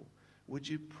God for. Would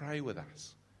you pray with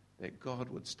us that God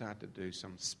would start to do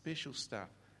some special stuff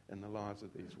in the lives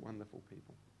of these wonderful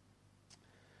people?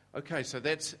 Okay, so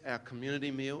that's our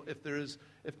community meal. If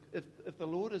the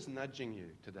Lord is nudging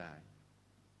you today,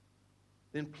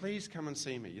 then please come and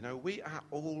see me. You know, we are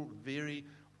all very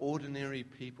ordinary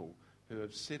people who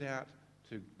have set out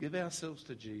to give ourselves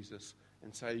to Jesus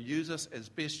and say, use us as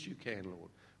best you can,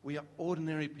 Lord. We are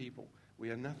ordinary people. We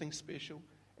are nothing special,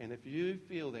 And if you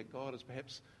feel that God is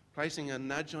perhaps placing a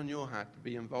nudge on your heart to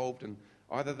be involved in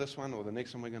either this one or the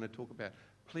next one we're going to talk about,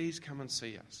 please come and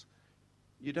see us.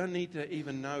 You don't need to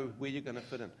even know where you're going to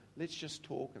fit in. Let's just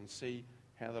talk and see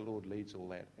how the Lord leads all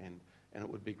that, and it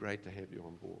would be great to have you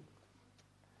on board.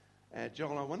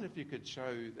 Joel, I wonder if you could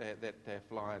show that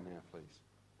flyer now, please.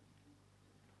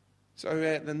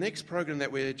 So the next program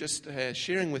that we're just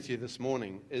sharing with you this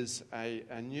morning is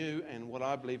a new and what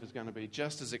I believe is going to be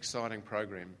just as exciting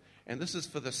program. And this is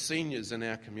for the seniors in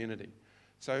our community.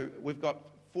 So we've got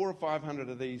 400 or 500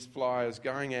 of these flyers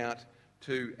going out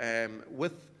to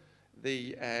with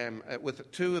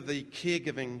two of the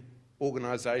caregiving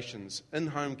organisations,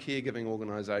 in-home caregiving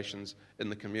organisations in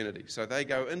the community. So they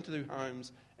go into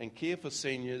homes and care for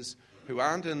seniors who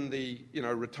aren't in the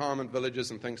retirement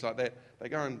villages and things like that. They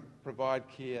go and provide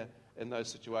care in those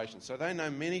situations. So they know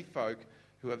many folk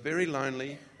who are very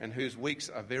lonely and whose weeks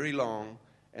are very long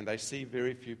and they see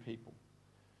very few people.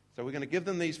 So we're going to give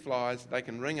them these flyers. They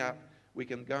can ring up. We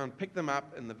can go and pick them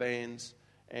up in the vans,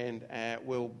 and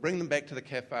we'll bring them back to the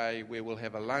cafe where we'll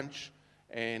have a lunch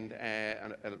and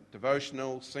a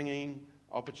devotional, singing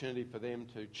opportunity for them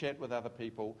to chat with other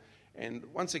people. And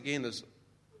once again, there's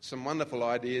some wonderful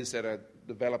ideas that are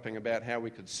developing about how we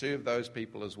could serve those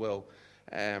people as well.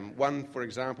 One, for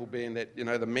example, being that,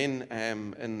 the men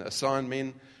and assigned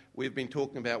men, we've been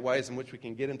talking about ways in which we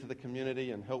can get into the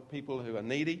community and help people who are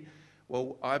needy.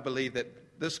 Well, I believe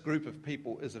that this group of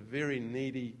people is a very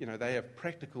needy, they have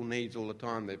practical needs all the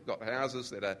time. They've got houses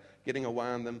that are getting away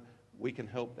on them. We can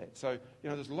help that. So,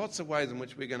 there's lots of ways in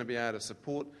which we're going to be able to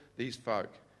support these folk.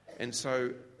 And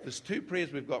so there's two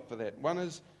prayers we've got for that. One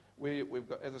is, we've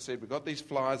got, as I said, we've got these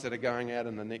flyers that are going out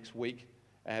in the next week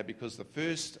because the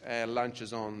first lunch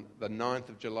is on the 9th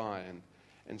of July.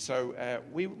 And so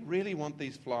we really want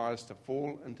these flyers to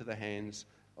fall into the hands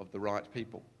of the right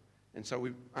people. And so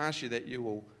we ask you that you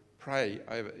will pray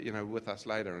over, with us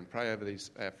later and pray over these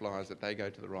flyers that they go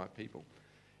to the right people.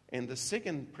 And the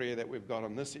second prayer that we've got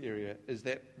on this area is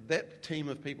that team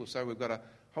of people. So we've got a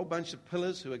whole bunch of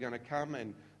pillars who are going to come,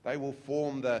 and they will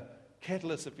form the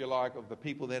catalyst, if you like, of the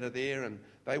people that are there, and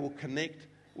they will connect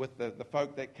with the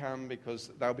folk that come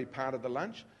because they'll be part of the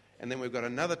lunch. And then we've got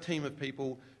another team of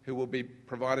people who will be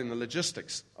providing the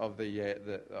logistics of the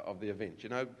event.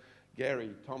 Gary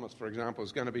Thomas, for example,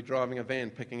 is going to be driving a van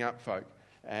picking up folk.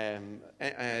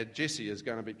 Jessie is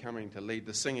going to be coming to lead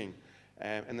the singing.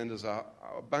 And then there's a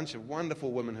bunch of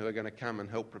wonderful women who are going to come and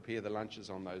help prepare the lunches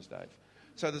on those days.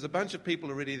 So there's a bunch of people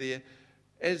already there.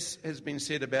 As has been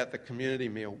said about the community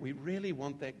meal, we really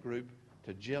want that group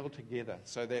to gel together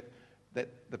so that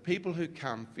the people who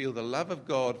come feel the love of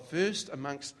God first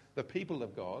amongst the people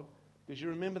of God. Because you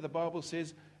remember the Bible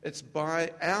says it's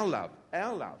by our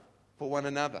love for one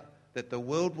another that the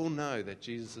world will know that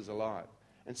Jesus is alive.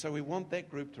 And so we want that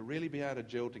group to really be able to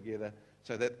gel together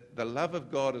so that the love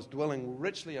of God is dwelling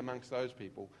richly amongst those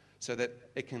people so that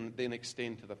it can then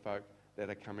extend to the folk that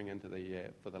are coming into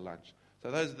for the lunch.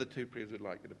 So those are the two prayers we'd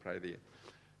like you to pray there.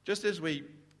 Just as we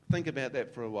think about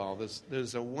that for a while,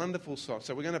 there's a wonderful song.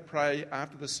 So we're going to pray,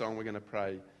 after the song, we're going to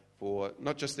pray for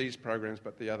not just these programs,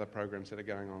 but the other programs that are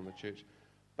going on in the church.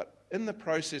 But in the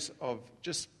process of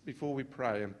just before we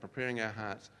pray and preparing our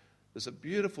hearts, there's a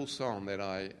beautiful song that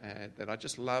I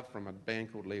just love from a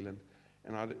band called Leland.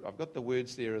 And I've got the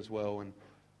words there as well. And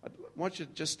I want you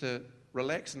just to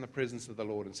relax in the presence of the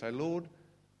Lord and say, Lord,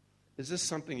 is this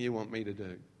something you want me to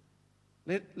do?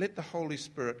 Let the Holy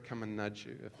Spirit come and nudge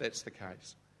you, if that's the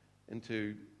case,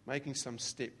 into making some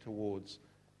step towards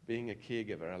being a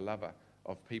caregiver, a lover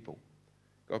of people.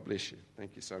 God bless you.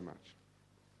 Thank you so much.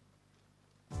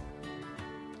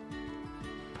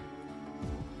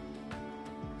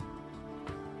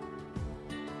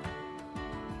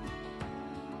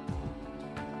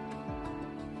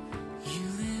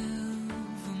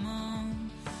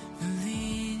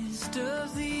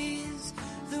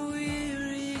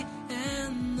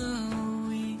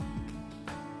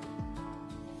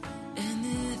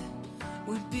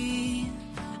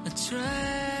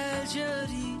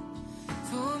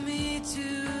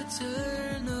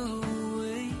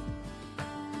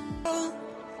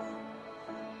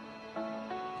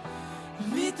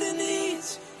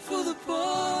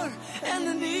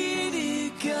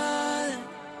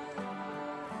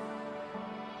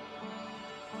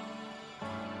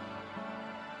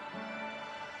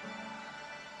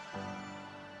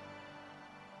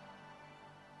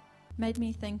 made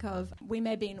me think of, we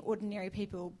may be an ordinary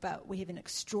people, but we have an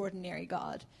extraordinary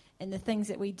God. And the things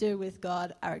that we do with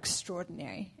God are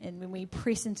extraordinary. And when we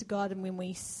press into God and when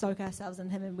we soak ourselves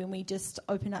in Him and when we just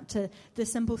open up to the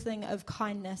simple thing of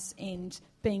kindness and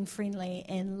being friendly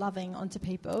and loving onto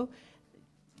people,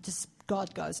 just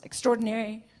God goes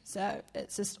extraordinary. So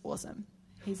it's just awesome.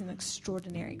 He's an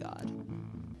extraordinary God.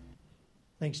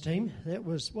 Thanks, team.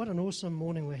 What an awesome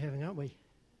morning we're having, aren't we?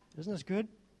 Isn't this good?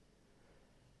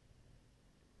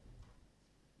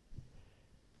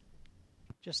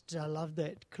 Just love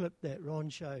that clip that Ron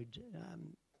showed,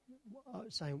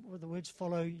 saying the words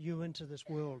follow you into this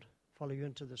world,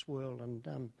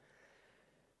 and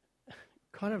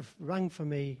kind of rung for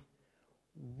me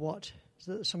what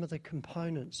some of the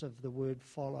components of the word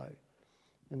follow,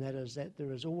 and that is that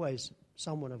there is always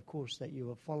someone, of course, that you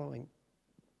are following,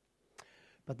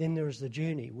 but then there is the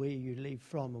journey, where you leave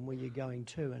from and where you're going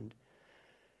to, and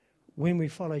when we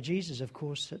follow Jesus, of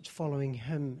course, it's following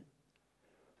Him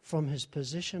from His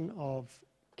position of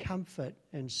comfort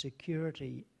and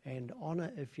security and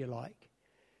honour, if you like,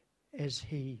 as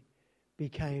He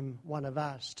became one of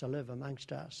us to live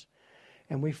amongst us.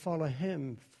 And we follow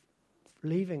Him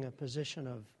leaving a position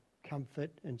of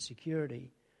comfort and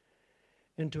security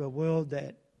into a world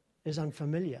that is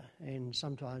unfamiliar and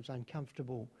sometimes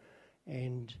uncomfortable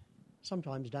and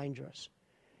sometimes dangerous.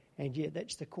 And yet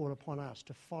that's the call upon us,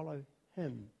 to follow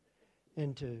Him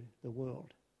into the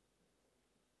world.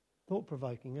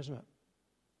 Thought-provoking, isn't it?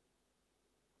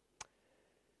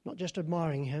 Not just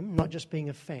admiring Him, not just being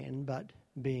a fan, but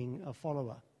being a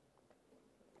follower.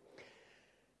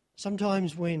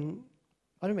 Sometimes when,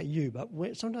 I don't know about you,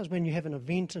 but sometimes when you have an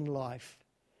event in life,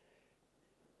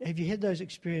 have you had those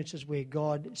experiences where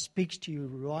God speaks to you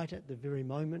right at the very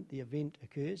moment the event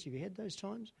occurs? Have you had those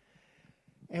times?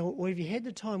 Or have you had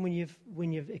the time when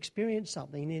you've experienced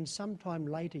something and then sometime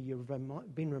later you've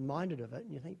been reminded of it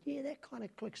and you think, yeah, that kind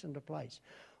of clicks into place?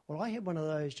 Well, I had one of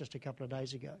those just a couple of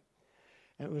days ago.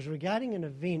 And it was regarding an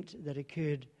event that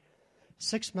occurred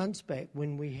 6 months back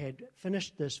when we had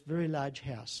finished this very large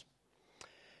house.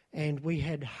 And we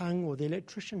had the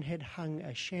electrician had hung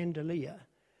a chandelier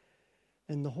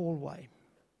in the hallway.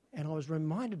 And I was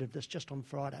reminded of this just on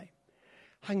Friday.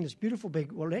 Hung this beautiful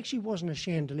big, well, it actually wasn't a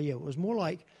chandelier. It was more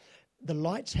like the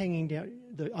lights hanging down.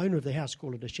 The owner of the house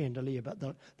called it a chandelier, but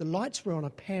the lights were on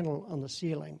a panel on the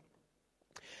ceiling.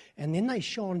 And then they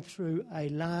shone through a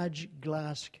large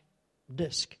glass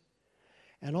disc.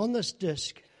 And on this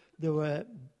disc, there were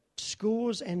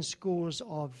scores and scores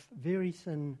of very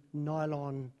thin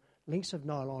nylon, lengths of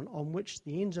nylon, on which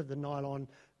the ends of the nylon,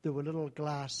 there were little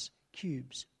glass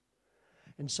cubes.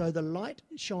 And so the light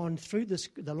shone through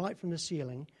the light from the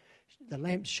ceiling, the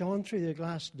lamp shone through the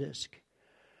glass disc,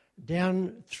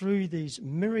 down through these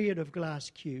myriad of glass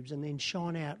cubes, and then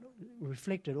shone out,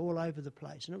 reflected all over the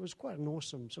place. And it was quite an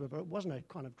awesome it wasn't a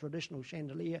kind of traditional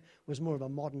chandelier, it was more of a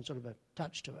modern sort of a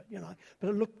touch to it, but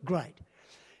it looked great.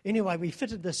 Anyway, we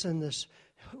fitted this in this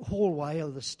hallway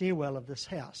or the stairwell of this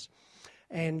house.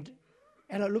 And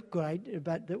it looked great,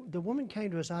 but the woman came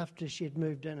to us after she had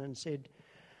moved in and said,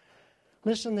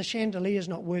 listen, the chandelier's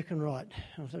not working right.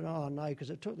 I said, oh, no,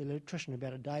 because it took the electrician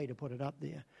about a day to put it up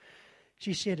there.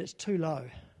 She said it's too low.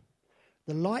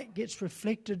 The light gets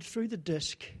reflected through the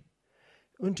disc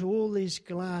into all these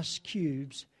glass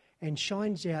cubes and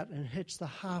shines out and hits the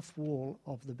half wall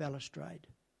of the balustrade.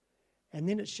 And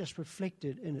then it's just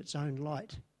reflected in its own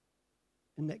light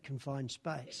in that confined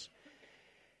space.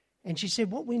 And she said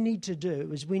what we need to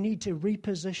do is we need to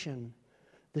reposition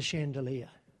the chandelier.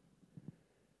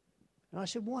 And I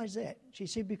said, why is that? She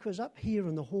said, because up here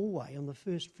in the hallway on the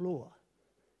first floor,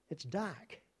 it's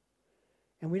dark.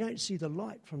 And we don't see the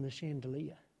light from the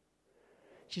chandelier.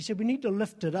 She said, we need to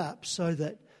lift it up so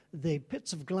that the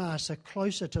bits of glass are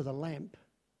closer to the lamp.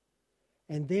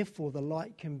 And therefore the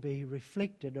light can be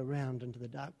reflected around into the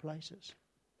dark places.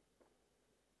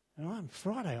 And on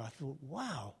Friday I thought,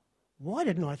 wow, why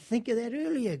didn't I think of that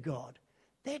earlier, God?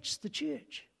 That's the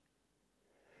church.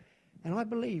 And I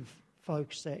believe,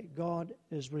 folks, that God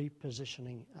is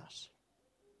repositioning us.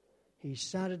 He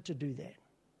started to do that.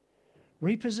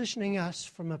 Repositioning us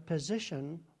from a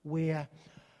position where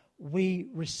we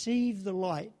receive the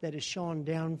light that is shone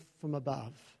down from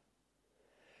above,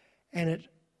 and it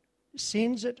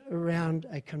sends it around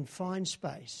a confined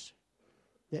space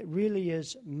that really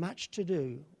is much to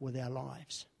do with our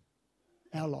lives.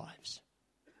 Our lives.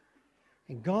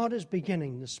 And God is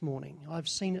beginning this morning. I've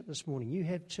seen it this morning. You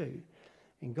have too.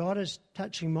 And God is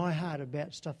touching my heart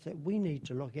about stuff that we need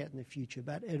to look at in the future.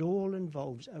 But it all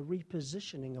involves a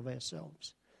repositioning of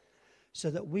ourselves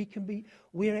so that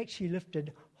we're actually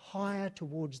lifted higher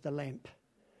towards the lamp.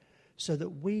 so that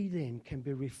we then can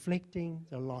be reflecting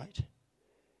the light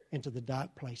into the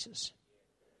dark places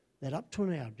that up to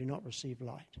now do not receive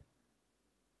light.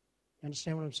 You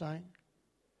understand what I'm saying?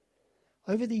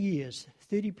 Over the years,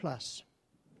 30 plus,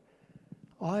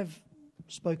 I've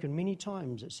spoken many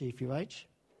times at CFUH,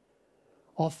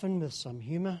 often with some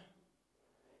humour,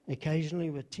 occasionally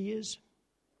with tears,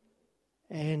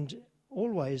 and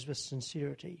always with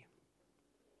sincerity.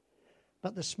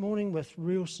 But this morning with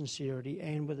real sincerity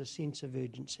and with a sense of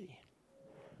urgency.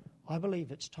 I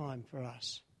believe it's time for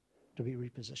us to be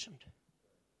repositioned.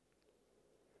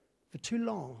 For too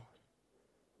long,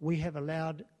 we have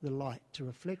allowed the light to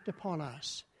reflect upon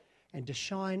us and to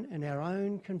shine in our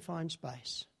own confined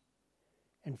space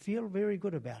and feel very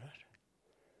good about it.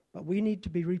 But we need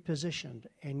to be repositioned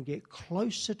and get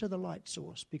closer to the light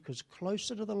source, because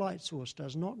closer to the light source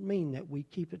does not mean that we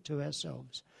keep it to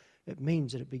ourselves. It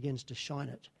means that it begins to shine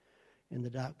it in the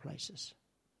dark places.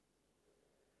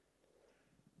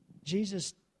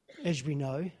 Jesus, as we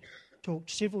know, talked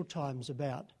several times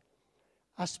about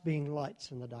us being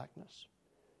lights in the darkness.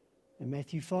 In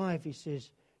Matthew 5, he says,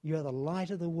 "You are the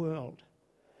light of the world,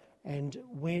 and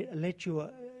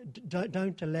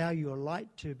don't allow your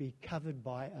light to be covered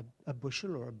by a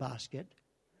bushel or a basket,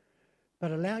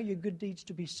 but allow your good deeds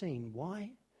to be seen."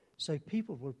 Why? So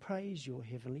people will praise your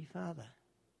heavenly Father.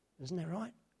 Isn't that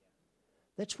right?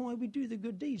 That's why we do the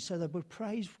good deeds, so that we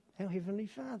praise our heavenly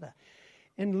Father.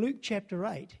 In Luke chapter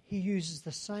 8, he uses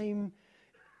the same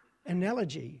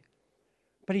analogy,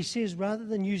 but he says rather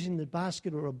than using the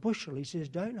basket or a bushel, he says,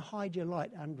 don't hide your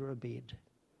light under a bed.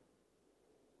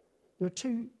 There are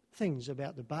two things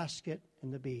about the basket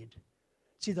and the bed.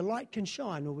 See, the light can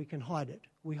shine or we can hide it.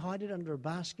 We hide it under a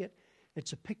basket.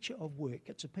 It's a picture of work.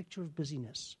 It's a picture of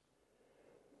busyness.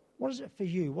 What is it for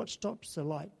you? What stops the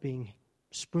light being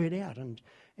spread out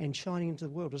and shining into the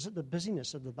world? Is it the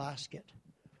busyness of the basket,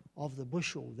 of the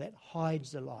bushel that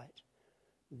hides the light,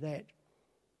 that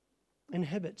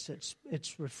inhibits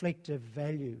its reflective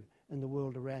value in the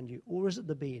world around you? Or is it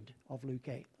the bed of Luke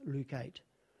 8?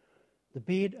 The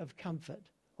bed of comfort,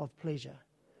 of pleasure.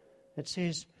 It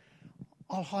says,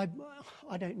 I'll hide,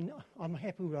 I don't know, I'm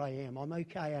happy where I am, I'm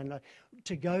okay, and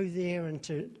to go there and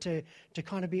to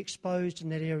kind of be exposed in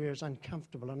that area is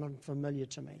uncomfortable and unfamiliar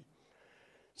to me.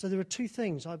 So there are two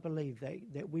things I believe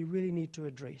that we really need to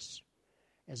address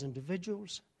as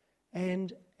individuals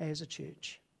and as a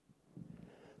church.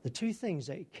 The two things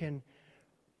that can,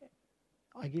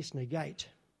 I guess, negate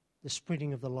the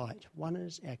spreading of the light. One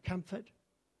is our comfort,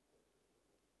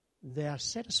 our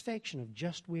satisfaction of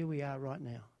just where we are right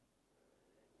now.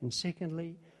 And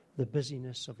secondly, the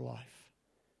busyness of life.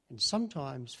 And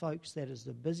sometimes, folks, that is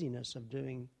the busyness of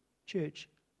doing church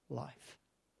life.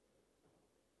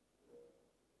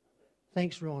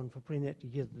 Thanks, Ron, for putting that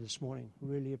together this morning.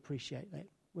 Really appreciate that.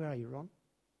 Where are you, Ron?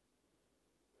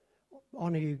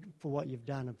 Honour you for what you've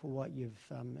done and for what you've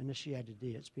initiated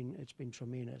there. It's been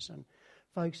tremendous. And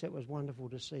folks, it was wonderful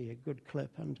to see, a good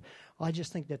clip. And I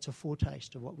just think that's a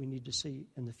foretaste of what we need to see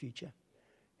in the future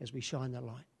as we shine the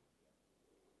light.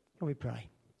 Can we pray?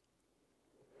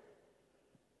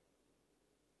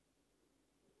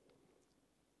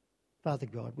 Father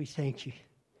God, we thank you.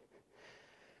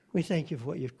 We thank you for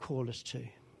what you've called us to.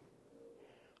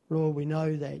 Lord, we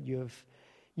know that you've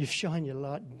shined your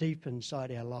light deep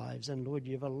inside our lives. And Lord,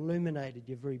 you've illuminated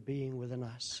your very being within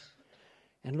us.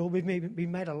 And Lord, we've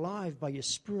been made alive by your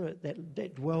Spirit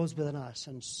that dwells within us.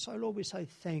 And so, Lord, we're so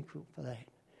thankful for that.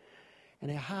 And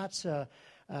our hearts are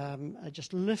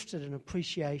just lifted in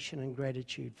appreciation and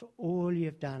gratitude for all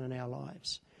you've done in our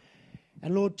lives.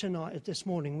 And Lord, this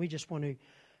morning, we just want to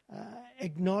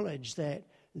acknowledge that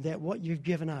what you've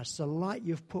given us, the light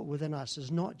you've put within us,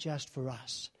 is not just for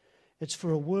us. It's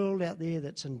for a world out there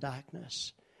that's in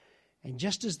darkness. And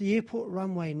just as the airport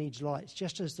runway needs lights,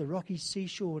 just as the rocky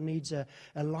seashore needs a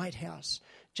lighthouse,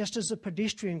 just as a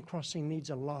pedestrian crossing needs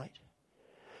a light,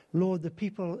 Lord, the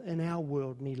people in our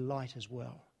world need light as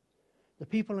well. The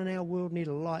people in our world need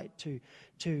a light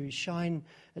to shine,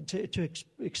 to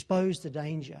expose the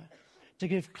danger, to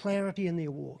give clarity in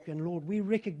their walk. And Lord, we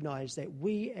recognize that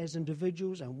we as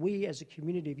individuals and we as a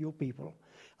community of your people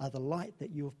are the light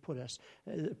that you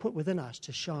have put within us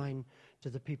to shine to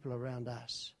the people around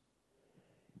us.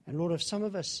 And Lord, if some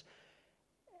of us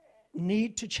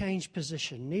need to change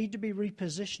position, need to be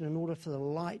repositioned in order for the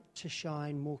light to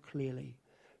shine more clearly,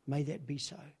 may that be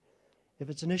so. If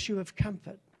it's an issue of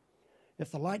comfort, if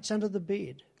the light's under the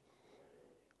bed,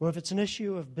 or if it's an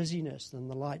issue of busyness, then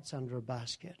the light's under a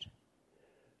basket.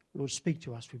 Lord, speak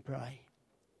to us, we pray.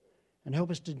 And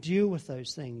help us to deal with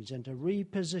those things and to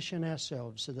reposition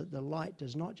ourselves so that the light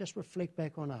does not just reflect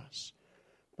back on us,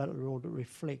 but Lord, it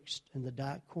reflects in the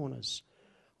dark corners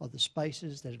of the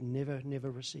spaces that have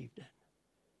never received it.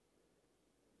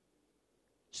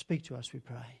 Speak to us, we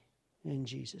pray, in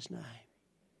Jesus' name.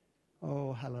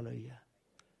 Oh, hallelujah.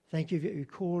 Thank you that you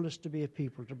called us to be a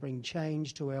people to bring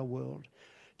change to our world,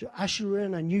 to usher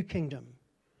in a new kingdom.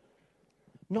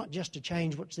 Not just to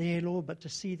change what's there, Lord, but to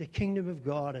see the kingdom of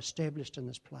God established in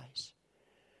this place.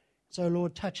 So,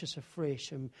 Lord, touch us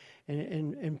afresh and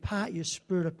impart your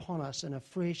Spirit upon us in a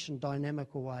fresh and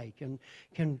dynamical way.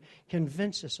 Can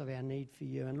convince us of our need for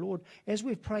you. And, Lord, as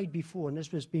we've prayed before, and as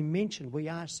has been mentioned, we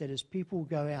ask that as people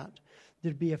go out,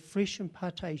 there'd be a fresh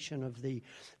impartation of the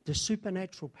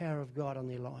supernatural power of God on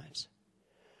their lives.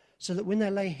 So that when they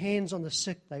lay hands on the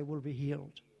sick, they will be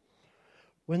healed.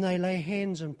 When they lay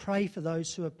hands and pray for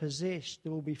those who are possessed,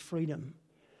 there will be freedom.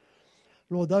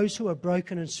 Lord, those who are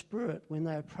broken in spirit, when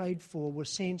they are prayed for, will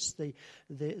sense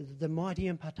the mighty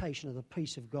impartation of the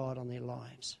peace of God on their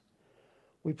lives.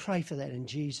 We pray for that in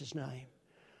Jesus' name.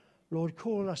 Lord,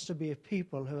 call us to be a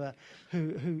people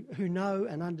who know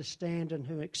and understand and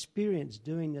who experience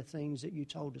doing the things that you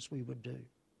told us we would do.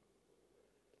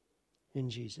 In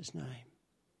Jesus' name.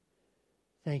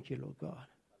 Thank you, Lord God.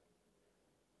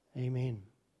 Amen.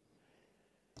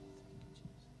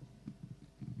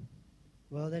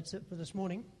 Well, that's it for this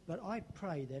morning. But I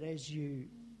pray that as you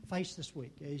face this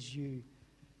week,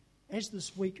 as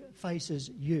this week faces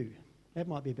you, that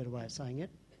might be a better way of saying it,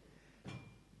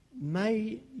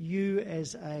 may you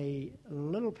as a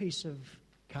little piece of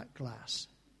cut glass,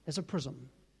 as a prism,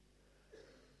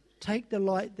 take the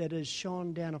light that is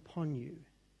shone down upon you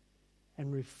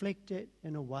and reflect it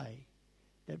in a way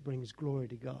that brings glory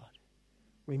to God.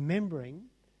 Remembering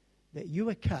that you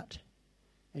are cut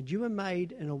and you are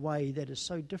made in a way that is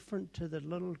so different to the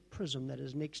little prism that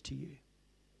is next to you.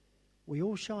 We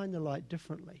all shine the light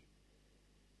differently.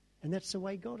 And that's the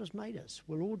way God has made us.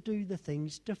 We'll all do the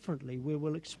things differently. We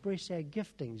will express our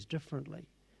giftings differently.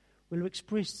 We'll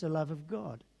express the love of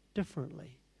God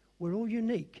differently. We're all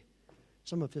unique.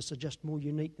 Some of us are just more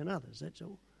unique than others, that's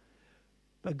all.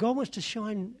 But God wants to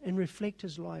shine and reflect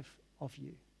his life off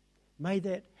you. May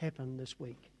that happen this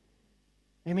week.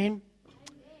 Amen?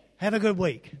 Have a good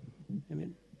week.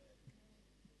 Amen.